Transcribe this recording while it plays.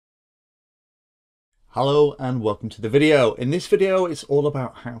Hello and welcome to the video. In this video it's all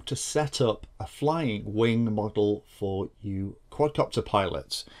about how to set up a flying wing model for you quadcopter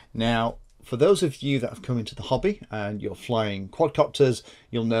pilots. Now for those of you that have come into the hobby and you're flying quadcopters,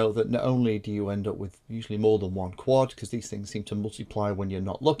 you'll know that not only do you end up with usually more than one quad, because these things seem to multiply when you're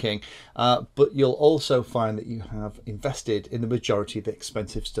not looking, but you'll also find that you have invested in the majority of the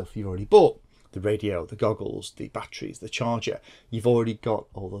expensive stuff you've already bought. The radio, the goggles, the batteries, the charger. You've already got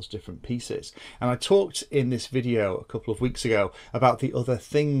all those different pieces. And I talked in this video a couple of weeks ago about the other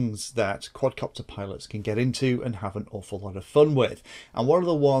things that quadcopter pilots can get into and have an awful lot of fun with. And one of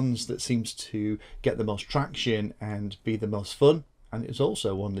the ones that seems to get the most traction and be the most fun, and it's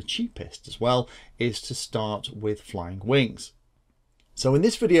also one of the cheapest as well, is to start with flying wings. So in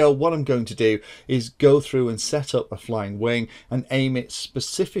this video, what I'm going to do is go through and set up a flying wing and aim it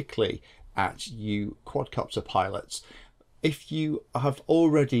specifically at you quadcopter pilots. If you have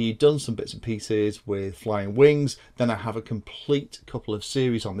already done some bits and pieces with flying wings, then I have a complete couple of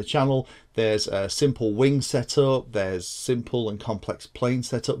series on the channel. There's a simple wing setup, there's simple and complex plane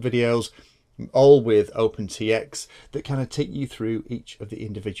setup videos, all with OpenTX that kind of take you through each of the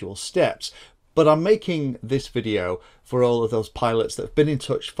individual steps. But I'm making this video for all of those pilots that have been in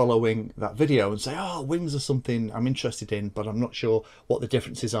touch following that video and say, oh, wings are something I'm interested in, but I'm not sure what the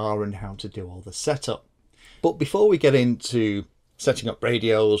differences are and how to do all the setup. But before we get into setting up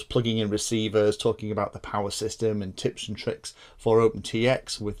radios, plugging in receivers, talking about the power system and tips and tricks for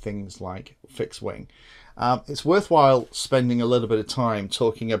OpenTX with things like fixed wing, it's worthwhile spending a little bit of time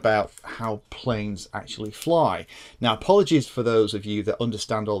talking about how planes actually fly. Now, apologies for those of you that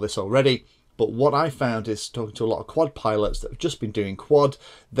understand all this already. But what I found is talking to a lot of quad pilots that have just been doing quad,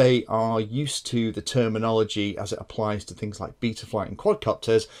 they are used to the terminology as it applies to things like Betaflight and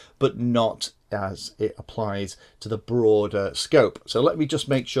quadcopters, but not as it applies to the broader scope. So let me just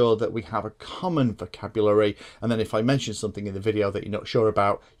make sure that we have a common vocabulary, and then if I mention something in the video that you're not sure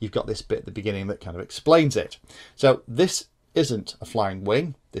about, you've got this bit at the beginning that kind of explains it. So this isn't a flying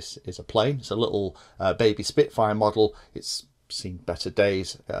wing, this is a plane. It's a little baby Spitfire model. It's seen better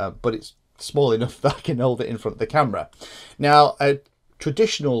days, but it's small enough that I can hold it in front of the camera. Now, a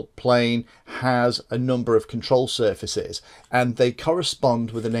traditional plane has a number of control surfaces and they correspond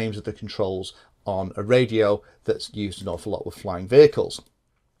with the names of the controls on a radio that's used an awful lot with flying vehicles.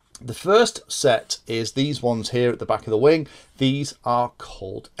 The first set is these ones here at the back of the wing. These are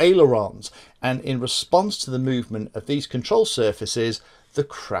called ailerons, and in response to the movement of these control surfaces, the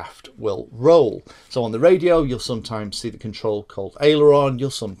craft will roll. So on the radio, you'll sometimes see the control called aileron, you'll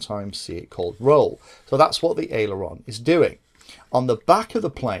sometimes see it called roll. So that's what the aileron is doing. On the back of the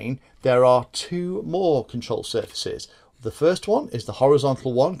plane, there are two more control surfaces. The first one is the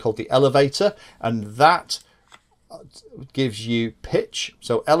horizontal one called the elevator, and that gives you pitch.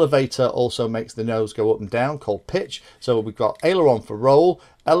 So elevator also makes the nose go up and down, called pitch. So we've got aileron for roll,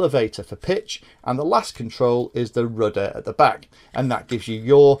 elevator for pitch, and the last control is the rudder at the back, and that gives you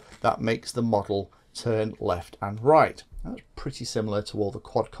yaw. That makes the model turn left and right. That's pretty similar to all the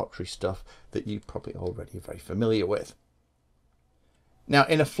quadcopter stuff that you probably already are very familiar with. Now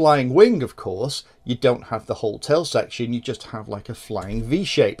in a flying wing, of course, you don't have the whole tail section, you just have like a flying V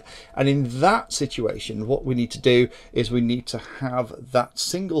shape. And in that situation, what we need to do is we need to have that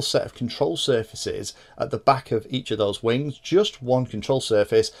single set of control surfaces at the back of each of those wings, just one control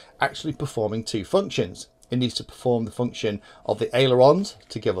surface, actually performing two functions. It needs to perform the function of the ailerons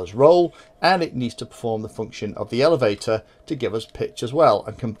to give us roll, and it needs to perform the function of the elevator to give us pitch as well.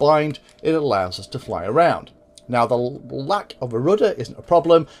 And combined, it allows us to fly around. Now the lack of a rudder isn't a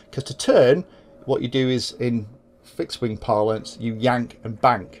problem, because to turn, what you do is, in fixed wing parlance, you yank and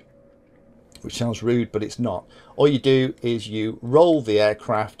bank, which sounds rude, but it's not. All you do is you roll the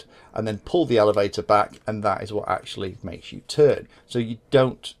aircraft and then pull the elevator back, and that is what actually makes you turn. So you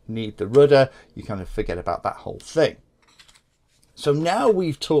don't need the rudder, you kind of forget about that whole thing. So now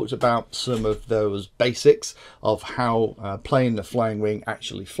we've talked about some of those basics of how plane the flying wing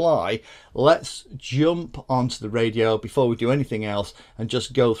actually fly. Let's jump onto the radio before we do anything else and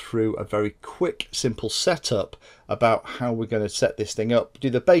just go through a very quick, simple setup about how we're going to set this thing up, do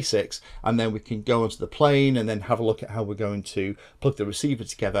the basics, and then we can go onto the plane and then have a look at how we're going to plug the receiver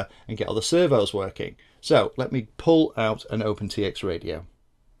together and get all the servos working. So let me pull out an OpenTX radio.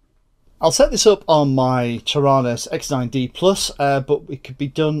 I'll set this up on my Taranis X9D Plus, but it could be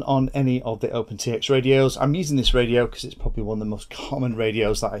done on any of the OpenTX radios. I'm using this radio because it's probably one of the most common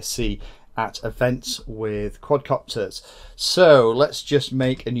radios that I see at events with quadcopters. So let's just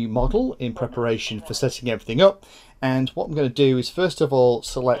make a new model in preparation for setting everything up. And what I'm going to do is first of all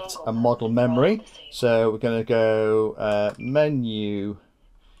select a model memory. So we're going to go menu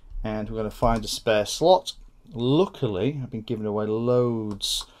and we're going to find a spare slot. Luckily, I've been giving away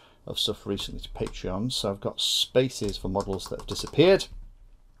loads of stuff recently to Patreon, so I've got spaces for models that have disappeared.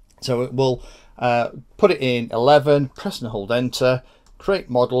 So it will put it in 11, press and hold enter, create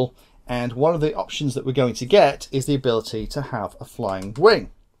model, and one of the options that we're going to get is the ability to have a flying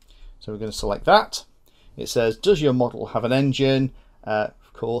wing. So we're going to select that. It says, does your model have an engine? Of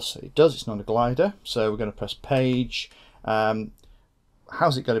course it does, it's not a glider. So we're going to press page.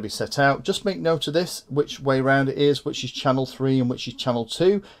 How's it going to be set out? Just make note of this, which way round it is, which is channel 3 and which is channel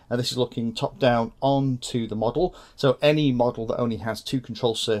 2. And this is looking top down onto the model. So any model that only has 2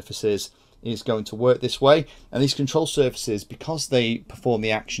 control surfaces is going to work this way. And these control surfaces, because they perform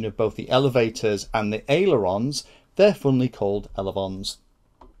the action of both the elevators and the ailerons, they're funnily called elevons.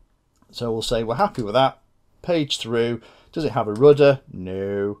 So we'll say we're happy with that. Page through. Does it have a rudder?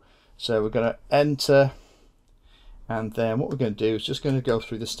 No. So we're going to enter. And then what we're going to do is just going to go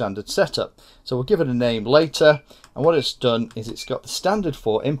through the standard setup. So we'll give it a name later. And what it's done is it's got the standard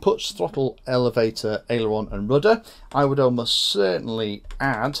 4 inputs: throttle, elevator, aileron and rudder. I would almost certainly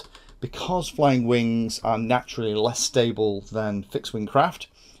add, because flying wings are naturally less stable than fixed wing craft,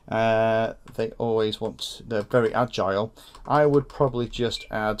 they're very agile. I would probably just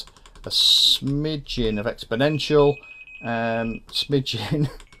add a smidgen of exponential, smidgen.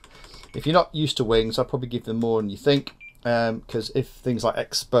 If you're not used to wings, I'll probably give them more than you think, because if things like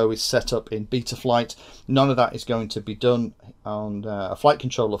Expo is set up in Betaflight, none of that is going to be done on a flight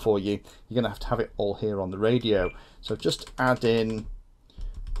controller for you. You're going to have it all here on the radio. So just add in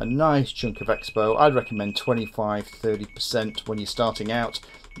a nice chunk of Expo. I'd recommend 25–30% when you're starting out.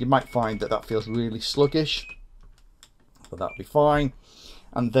 You might find that that feels really sluggish, but that'll be fine.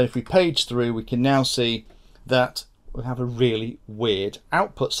 And then if we page through, we can now see that we have a really weird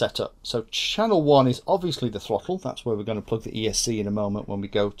output setup. So channel 1 is obviously the throttle. That's where we're going to plug the ESC in a moment when we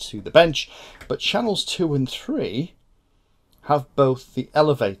go to the bench. But channels 2 and 3 have both the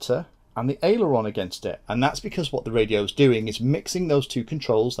elevator and the aileron against it. And that's because what the radio is doing is mixing those 2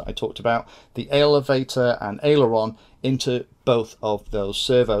 controls that I talked about, the elevator and aileron, into both of those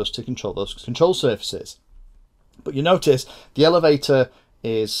servos to control those control surfaces. But you notice the elevator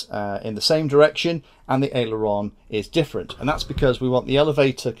is in the same direction and the aileron is different, and that's because we want the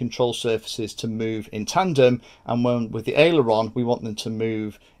elevator control surfaces to move in tandem, and when with the aileron we want them to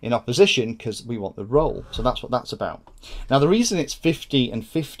move in opposition because we want the roll. So that's what that's about. Now the reason it's 50 and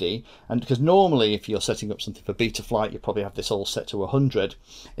 50, and because normally if you're setting up something for Betaflight you probably have this all set to 100,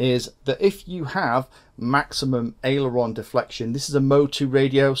 is that if you have maximum aileron deflection, this is a mode 2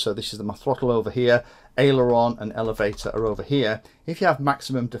 radio, so this is my throttle over here, aileron and elevator are over here. If you have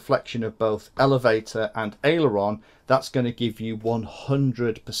maximum deflection of both elevator and aileron, that's going to give you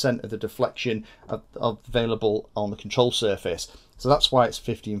 100% of the deflection available on the control surface. So that's why it's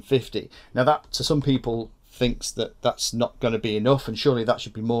 50 and 50. Now that to some people thinks that that's not going to be enough, and surely that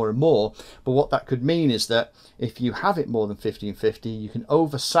should be more and more. But what that could mean is that if you have it more than 50 and 50, you can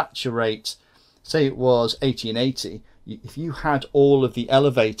oversaturate. Say it was 80 and 80. If you had all of the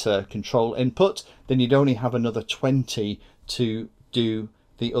elevator control input, then you'd only have another 20 to do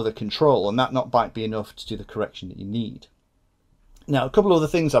the other control, and that might be enough to do the correction that you need. Now, a couple of other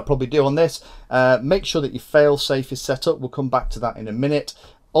things I'll probably do on this. Make sure that your fail-safe is set up. We'll come back to that in a minute.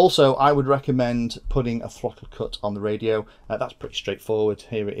 Also, I would recommend putting a throttle cut on the radio. That's pretty straightforward.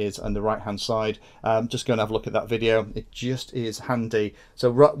 Here it is on the right hand side. Just go and have a look at that video. It just is handy.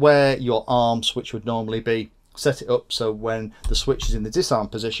 So right where your arm switch would normally be, set it up so when the switch is in the disarm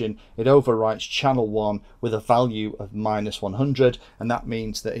position, it overwrites channel 1 with a value of -100, and that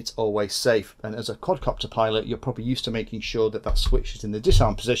means that it's always safe. And as a quadcopter pilot, you're probably used to making sure that that switch is in the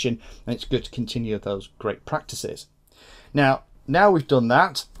disarm position, and it's good to continue those great practices. Now we've done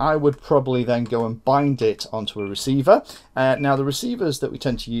that, I would probably then go and bind it onto a receiver. Now the receivers that we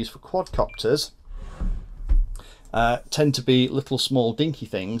tend to use for quadcopters tend to be little small dinky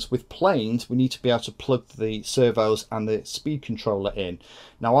things. With planes we need to be able to plug the servos and the speed controller in.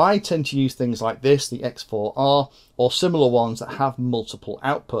 Now I tend to use things like this, the X4R, or similar ones that have multiple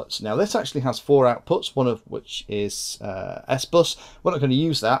outputs. Now this actually has 4 outputs, one of which is S-Bus. We're not going to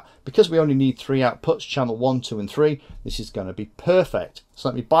use that because we only need 3 outputs, channel 1, 2 and 3. This is going to be perfect. So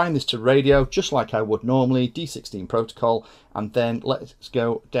let me bind this to radio just like I would normally, D16 protocol, and then let's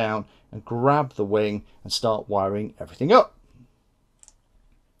go down and grab the wing and start wiring everything up.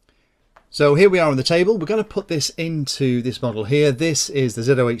 So here we are on the table. We're going to put this into this model here. This is the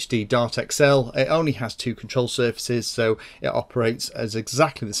ZOHD Dart XL. It only has 2 control surfaces, so it operates as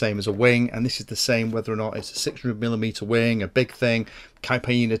exactly the same as a wing, and this is the same whether or not it's a 600mm wing, a big thing,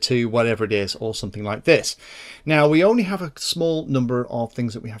 Kaipaina 2, whatever it is, or something like this. Now we only have a small number of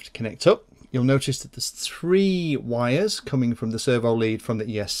things that we have to connect up. You'll notice that there's 3 wires coming from the servo lead from the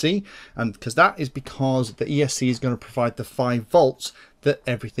ESC, and because the ESC is going to provide the 5 volts that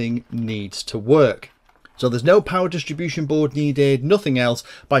everything needs to work. So there's no power distribution board needed, nothing else.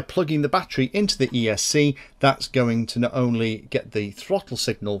 By plugging the battery into the ESC, that's going to not only get the throttle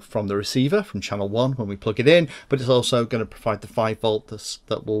signal from the receiver, from channel 1 when we plug it in, but it's also going to provide the 5 volts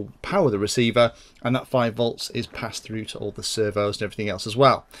that will power the receiver, and that 5 volts is passed through to all the servos and everything else as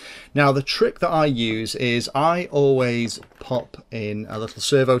well. Now the trick that I use is I always pop in a little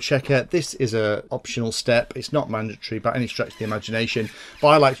servo checker. This is an optional step, it's not mandatory by any stretch of the imagination, but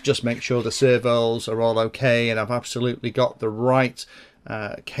I like to just make sure the servos are all okay and I've absolutely got the right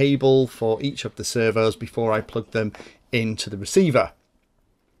cable for each of the servos before I plug them into the receiver.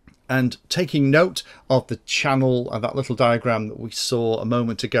 And taking note of the channel and that little diagram that we saw a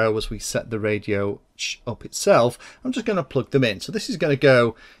moment ago as we set the radio up itself, I'm just going to plug them in. So this is going to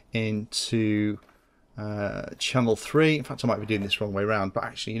go into channel 3. In fact, I might be doing this the wrong way around, but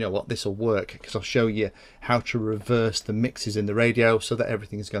actually, you know what, this will work because I'll show you how to reverse the mixes in the radio so that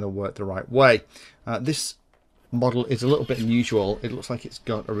everything is going to work the right way. This model is a little bit unusual. It looks like it's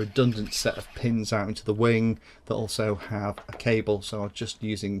got a redundant set of pins out into the wing that also have a cable, so I'm just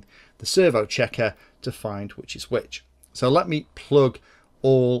using the servo checker to find which is which. So let me plug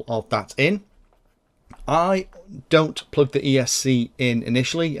all of that in. I don't plug the ESC in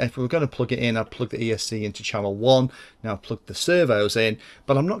initially. If we're going to plug it in, I'll plug the ESC into channel 1. Now plug the servos in,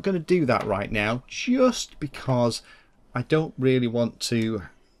 but I'm not going to do that right now just because I don't really want to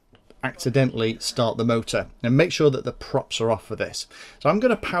accidentally start the motor, and make sure that the props are off for this. So I'm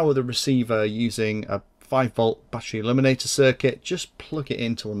going to power the receiver using a 5-volt battery eliminator circuit. Just plug it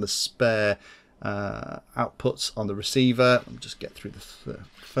into one of the spare outputs on the receiver. I'll just get through the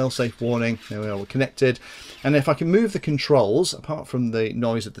failsafe warning. There we are, we're connected. And if I can move the controls, apart from the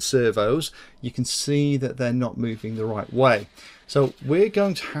noise of the servos, you can see that they're not moving the right way. So we're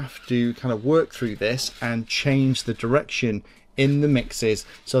going to have to kind of work through this and change the direction in the mixes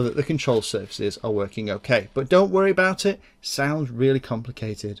so that the control surfaces are working okay. But don't worry about it. Sounds really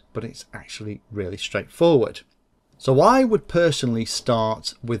complicated, but it's actually really straightforward. So I would personally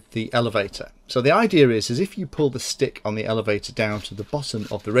start with the elevator. So the idea is if you pull the stick on the elevator down to the bottom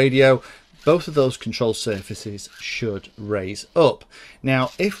of the radio, both of those control surfaces should raise up.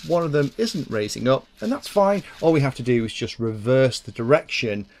 Now, if one of them isn't raising up, then that's fine. All we have to do is just reverse the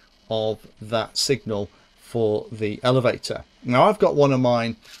direction of that signal for the elevator. Now I've got one of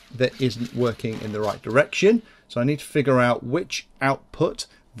mine that isn't working in the right direction, so I need to figure out which output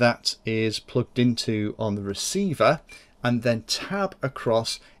that is plugged into on the receiver, and then tab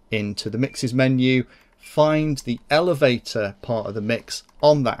across into the mixes menu, find the elevator part of the mix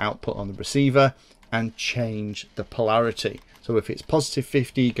on that output on the receiver, and change the polarity. So if it's positive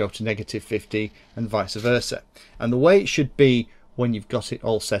 50, go to negative 50, and vice versa. And the way it should be when you've got it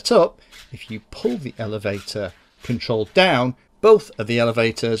all set up, if you pull the elevator control down, both of the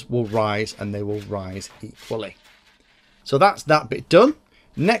elevators will rise and they will rise equally. So that's that bit done.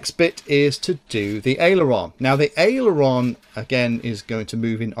 Next bit is to do the aileron. Now the aileron again is going to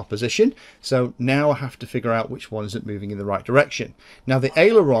move in opposition, so now I have to figure out which one isn't moving in the right direction. Now the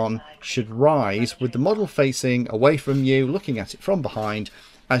aileron should rise with the model facing away from you, looking at it from behind.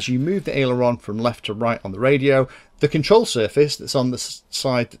 As you move the aileron from left to right on the radio, the control surface that's on the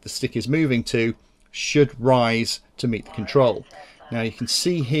side that the stick is moving to should rise to meet the control. Now you can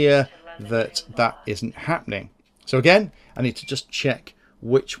see here that that isn't happening. So again, I need to just check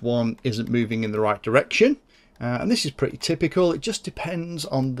which one isn't moving in the right direction. And this is pretty typical. It just depends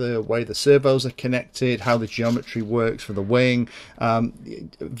on the way the servos are connected, how the geometry works for the wing.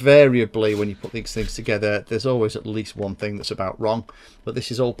 Variably, when you put these things together, there's always at least one thing that's about wrong. But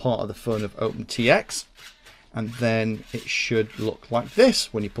this is all part of the fun of OpenTX. And then it should look like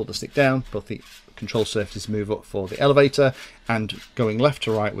this. When you pull the stick down, both the control surfaces move up for the elevator, and going left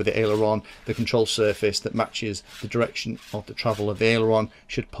to right with the aileron, the control surface that matches the direction of the travel of the aileron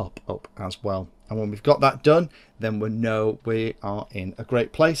should pop up as well. And when we've got that done, then we know we are in a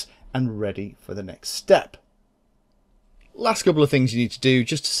great place and ready for the next step. Last couple of things you need to do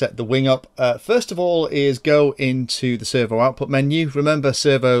just to set the wing up. First of all is go into the servo output menu. Remember,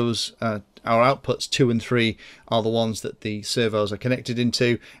 servos, our outputs 2 and 3 are the ones that the servos are connected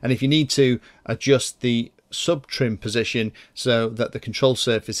into, and if you need to adjust the sub trim position so that the control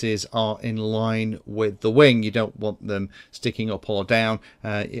surfaces are in line with the wing. You don't want them sticking up or down.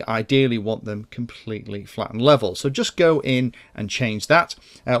 You ideally want them completely flat and level. So just go in and change that.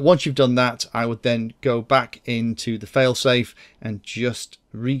 Once you've done that, I would then go back into the failsafe and just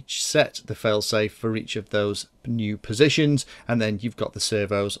reset the failsafe for each of those new positions, and then you've got the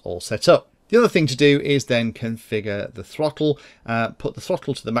servos all set up. The other thing to do is then configure the throttle, put the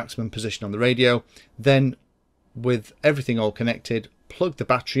throttle to the maximum position on the radio, then with everything all connected, plug the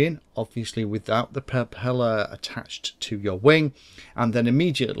battery in, obviously without the propeller attached to your wing, and then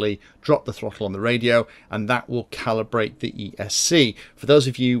immediately drop the throttle on the radio, and that will calibrate the ESC. For those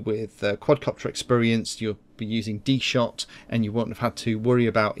of you with quadcopter experience, you'll be using D-Shot and you won't have had to worry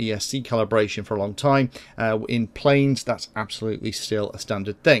about ESC calibration for a long time. In planes, that's absolutely still a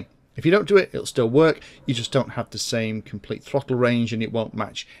standard thing. If you don't do it, it'll still work. You just don't have the same complete throttle range and it won't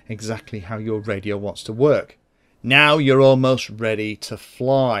match exactly how your radio wants to work. Now you're almost ready to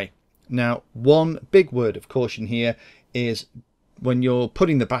fly. Now, one big word of caution here is when you're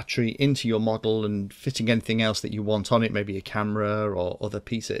putting the battery into your model and fitting anything else that you want on it, maybe a camera or other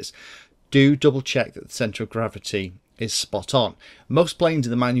pieces, do double check that the centre of gravity is spot on. Most planes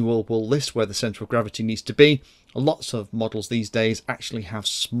in the manual will list where the centre of gravity needs to be. Lots of models these days actually have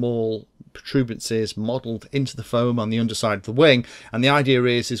small protuberances modelled into the foam on the underside of the wing, and the idea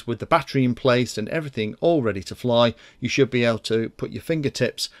is with the battery in place and everything all ready to fly, you should be able to put your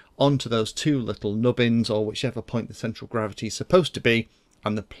fingertips onto those two little nubbins or whichever point the central gravity is supposed to be,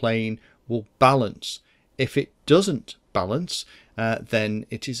 and the plane will balance. If it doesn't balance, then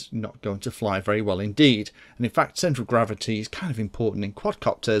it is not going to fly very well indeed. And in fact, central gravity is kind of important in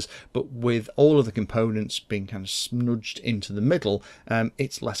quadcopters, but with all of the components being kind of smudged into the middle,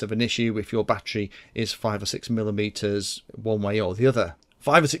 it's less of an issue if your battery is 5 or 6 millimeters one way or the other.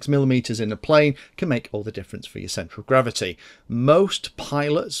 5 or 6 millimeters in a plane can make all the difference for your central gravity. Most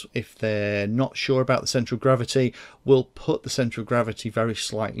pilots, if they're not sure about the central gravity, will put the central gravity very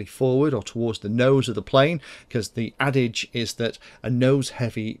slightly forward or towards the nose of the plane, because the adage is that a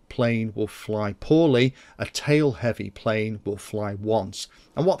nose-heavy plane will fly poorly, a tail-heavy plane will fly once.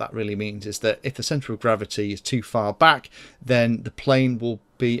 And what that really means is that if the central gravity is too far back, then the plane will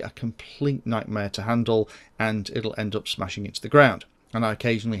be a complete nightmare to handle and it'll end up smashing into the ground. And I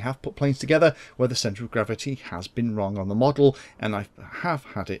occasionally have put planes together where the centre of gravity has been wrong on the model, and I have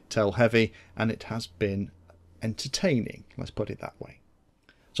had it tail heavy, and it has been entertaining, let's put it that way.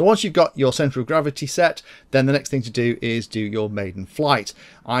 So once you've got your centre of gravity set, then the next thing to do is do your maiden flight.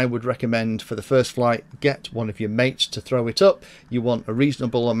 I would recommend for the first flight, get one of your mates to throw it up. You want a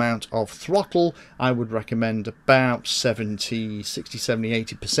reasonable amount of throttle. I would recommend about 60, 70,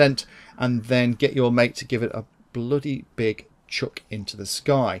 80%, and then get your mate to give it a bloody big chuck into the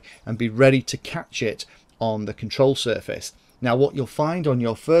sky and be ready to catch it on the control surface. Now what you'll find on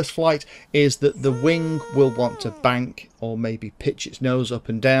your first flight is that the wing will want to bank or maybe pitch its nose up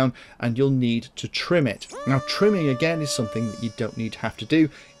and down, and you'll need to trim it. Now trimming again is something that you don't need to have to do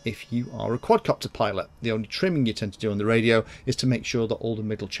if you are a quadcopter pilot. The only trimming you tend to do on the radio is to make sure that all the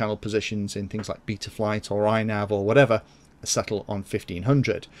middle channel positions in things like Betaflight or iNav or whatever settle on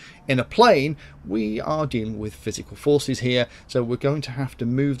 1500. In a plane, we are dealing with physical forces here, so we're going to have to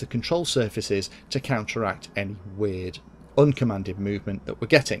move the control surfaces to counteract any weird uncommanded movement that we're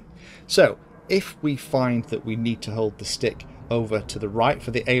getting. So if we find that we need to hold the stick over to the right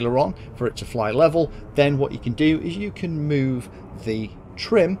for the aileron for it to fly level, then what you can do is you can move the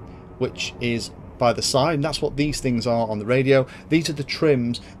trim, which is by the side, and that's what these things are on the radio. These are the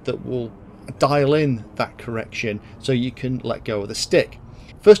trims that will dial in that correction so you can let go of the stick.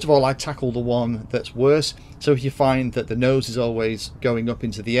 First of all, I tackle the one that's worse. So if you find that the nose is always going up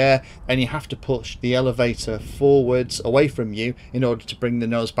into the air and you have to push the elevator forwards away from you in order to bring the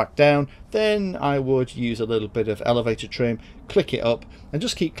nose back down, then I would use a little bit of elevator trim, click it up, and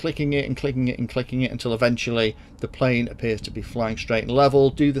just keep clicking it and clicking it and clicking it until eventually the plane appears to be flying straight and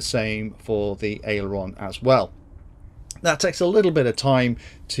level. Do the same for the aileron as well. That takes a little bit of time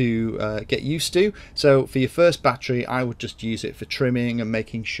to get used to. So for your first battery, I would just use it for trimming and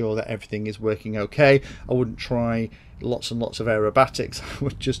making sure that everything is working okay. I wouldn't try lots and lots of aerobatics. I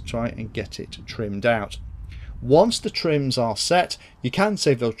would just try and get it trimmed out. Once the trims are set, you can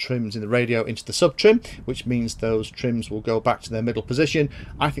save those trims in the radio into the sub trim, which means those trims will go back to their middle position.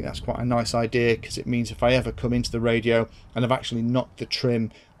 I think that's quite a nice idea, because it means if I ever come into the radio and I've actually knocked the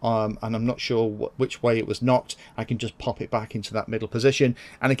trim and I'm not sure which way it was knocked, I can just pop it back into that middle position.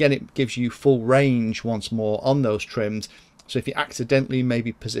 And again, it gives you full range once more on those trims, So if you accidentally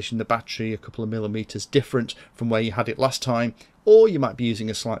maybe position the battery a couple of millimeters different from where you had it last time, or you might be using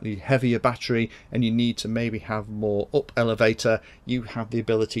a slightly heavier battery and you need to maybe have more up elevator, you have the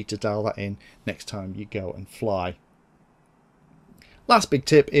ability to dial that in next time you go and fly. Last big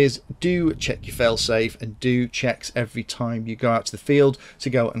tip is do check your failsafe and do checks every time you go out to the field to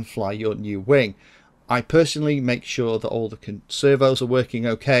go and fly your new wing. I personally make sure that all the servos are working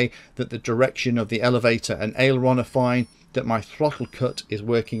okay, that the direction of the elevator and aileron are fine, that my throttle cut is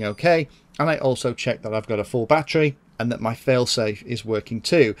working okay, and I also check that I've got a full battery and that my failsafe is working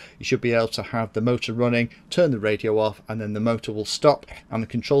too. You should be able to have the motor running, turn the radio off, and then the motor will stop and the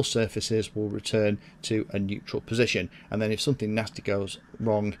control surfaces will return to a neutral position. And then if something nasty goes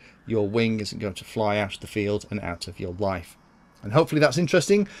wrong, your wing isn't going to fly out of the field and out of your life. And hopefully that's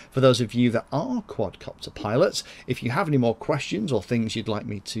interesting for those of you that are quadcopter pilots. If you have any more questions or things you'd like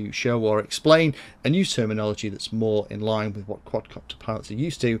me to show or explain and use terminology that's more in line with what quadcopter pilots are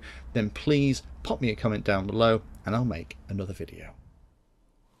used to, then please pop me a comment down below and I'll make another video.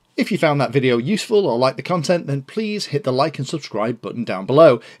 If you found that video useful or like the content, then please hit the like and subscribe button down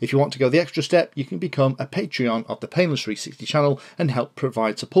below. If you want to go the extra step, you can become a Patreon of the Painless 360 channel and help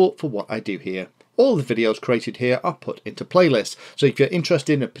provide support for what I do here. All the videos created here are put into playlists, so if you're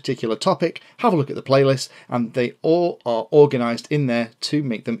interested in a particular topic, have a look at the playlist, and they all are organised in there to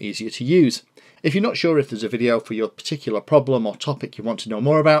make them easier to use. If you're not sure if there's a video for your particular problem or topic you want to know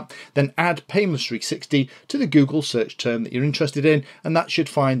more about, then add Painless 360 to the Google search term that you're interested in, and that should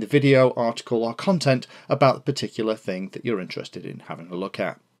find the video, article or content about the particular thing that you're interested in having a look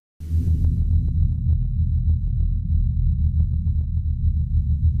at.